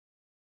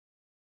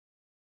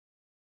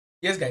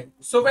Yes, guys.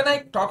 So when I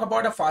talk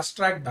about a fast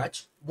track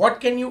batch, what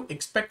can you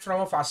expect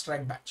from a fast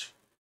track batch?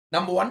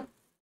 Number one,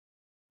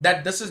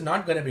 that this is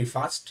not going to be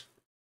fast.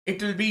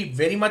 It will be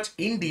very much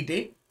in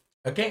detail.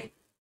 Okay.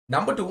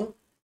 Number two,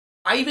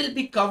 I will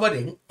be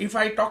covering, if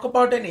I talk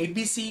about an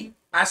ABC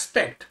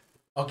aspect,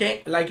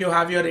 okay, like you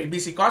have your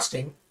ABC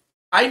costing,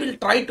 I will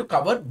try to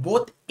cover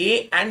both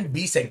A and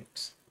B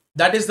segments.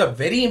 That is the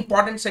very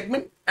important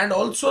segment and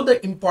also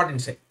the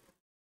important segment.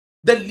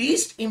 The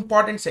least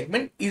important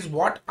segment is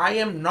what I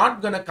am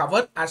not going to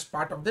cover as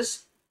part of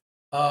this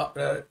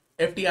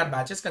FTR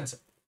batches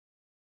concept.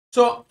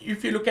 So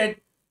if you look at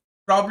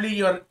probably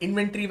your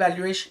inventory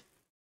valuation,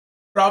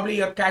 probably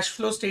your cash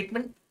flow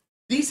statement,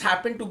 these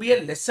happen to be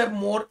a lesser,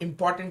 more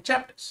important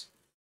chapters.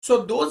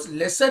 So those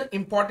lesser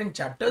important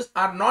chapters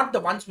are not the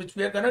ones which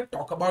we are going to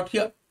talk about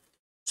here.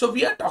 So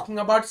we are talking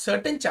about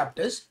certain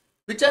chapters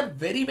which are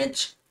very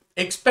much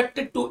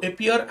expected to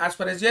appear as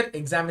far as your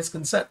exam is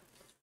concerned.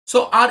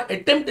 So our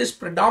attempt is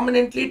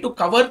predominantly to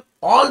cover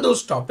all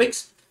those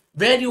topics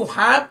where you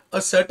have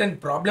a certain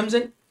problems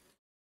in,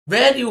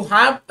 where you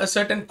have a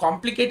certain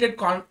complicated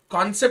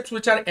concepts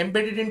which are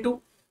embedded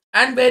into,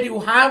 and where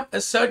you have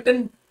a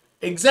certain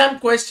exam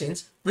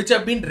questions which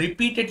have been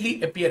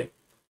repeatedly appearing.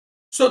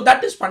 So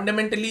that is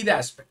fundamentally the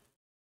aspect.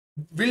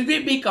 Will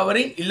we be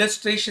covering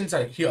illustrations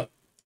here?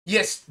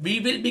 Yes,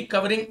 we will be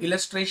covering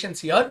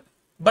illustrations here,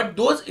 but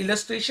those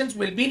illustrations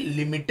will be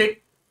limited.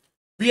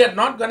 We are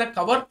not going to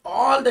cover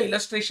all the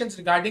illustrations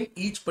regarding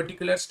each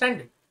particular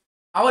standard.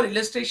 Our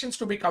illustrations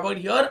to be covered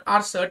here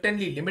are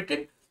certainly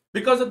limited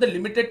because of the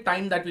limited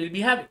time that we'll be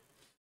having.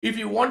 If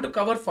you want to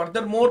cover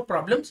further more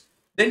problems,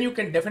 then you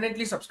can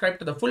definitely subscribe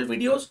to the full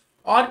videos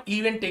or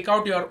even take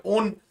out your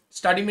own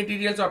study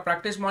materials or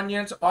practice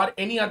manuals or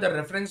any other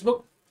reference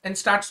book and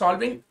start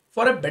solving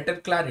for a better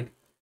clarity.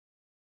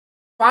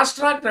 Fast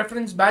track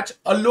reference batch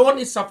alone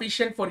is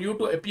sufficient for you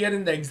to appear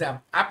in the exam?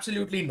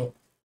 Absolutely no.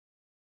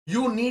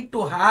 You need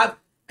to have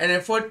an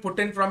effort put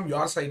in from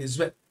your side as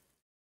well.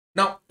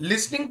 Now,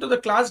 listening to the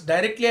class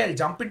directly, I'll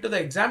jump into the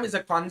exam is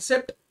a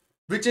concept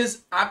which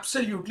is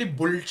absolutely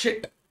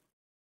bullshit.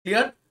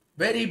 Clear?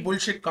 Very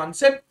bullshit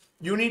concept.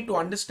 You need to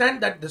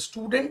understand that the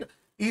student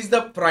is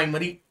the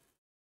primary.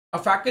 A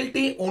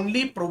faculty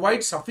only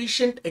provides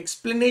sufficient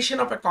explanation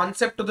of a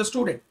concept to the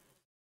student.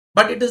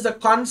 But it is the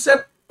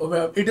concept,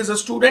 it is a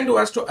student who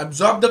has to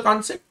absorb the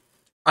concept,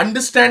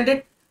 understand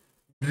it,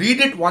 read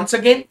it once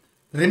again,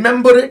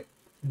 remember it,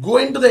 go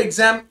into the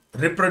exam,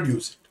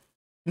 reproduce it.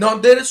 Now,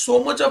 there is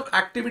so much of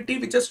activity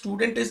which a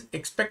student is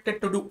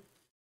expected to do.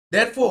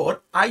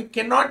 Therefore, I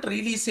cannot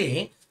really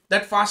say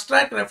that fast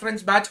track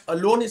reference batch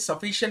alone is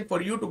sufficient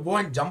for you to go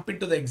and jump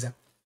into the exam.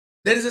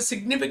 There is a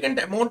significant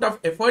amount of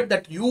effort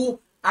that you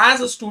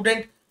as a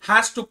student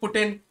has to put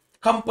in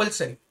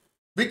compulsory,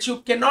 which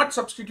you cannot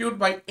substitute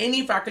by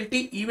any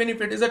faculty, even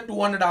if it is a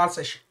 200-hour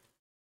session.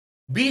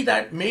 Be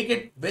that, make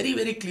it very,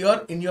 very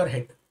clear in your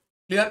head.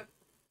 Clear?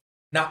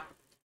 Now,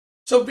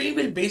 so we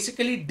will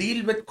basically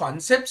deal with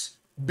concepts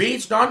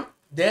based on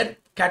their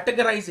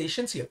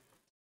categorizations here.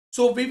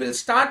 So we will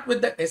start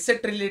with the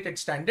asset related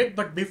standard.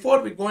 But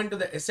before we go into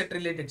the asset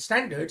related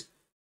standards,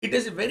 it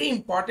is very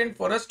important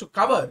for us to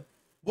cover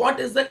what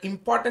is the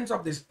importance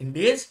of this Ind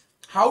AS,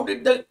 how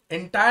did the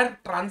entire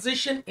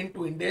transition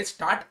into Ind AS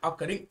start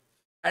occurring,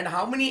 and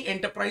how many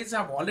enterprises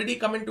have already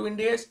come into Ind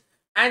AS,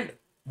 and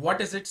what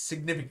is its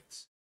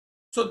significance.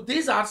 So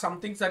these are some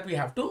things that we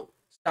have to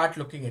start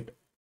looking into.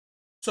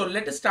 So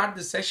let us start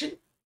this session,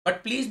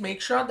 but please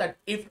make sure that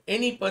if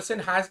any person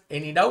has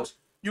any doubts,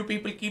 you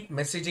people keep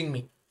messaging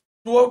me.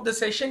 Throughout the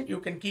session, you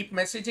can keep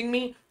messaging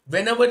me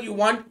whenever you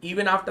want,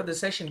 even after the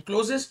session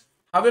closes.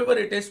 However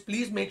it is,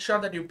 please make sure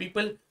that you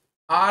people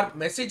are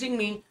messaging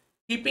me,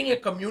 keeping a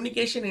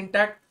communication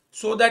intact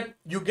so that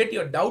you get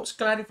your doubts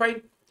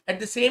clarified.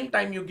 At the same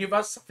time, you give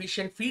us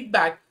sufficient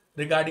feedback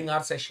regarding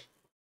our session.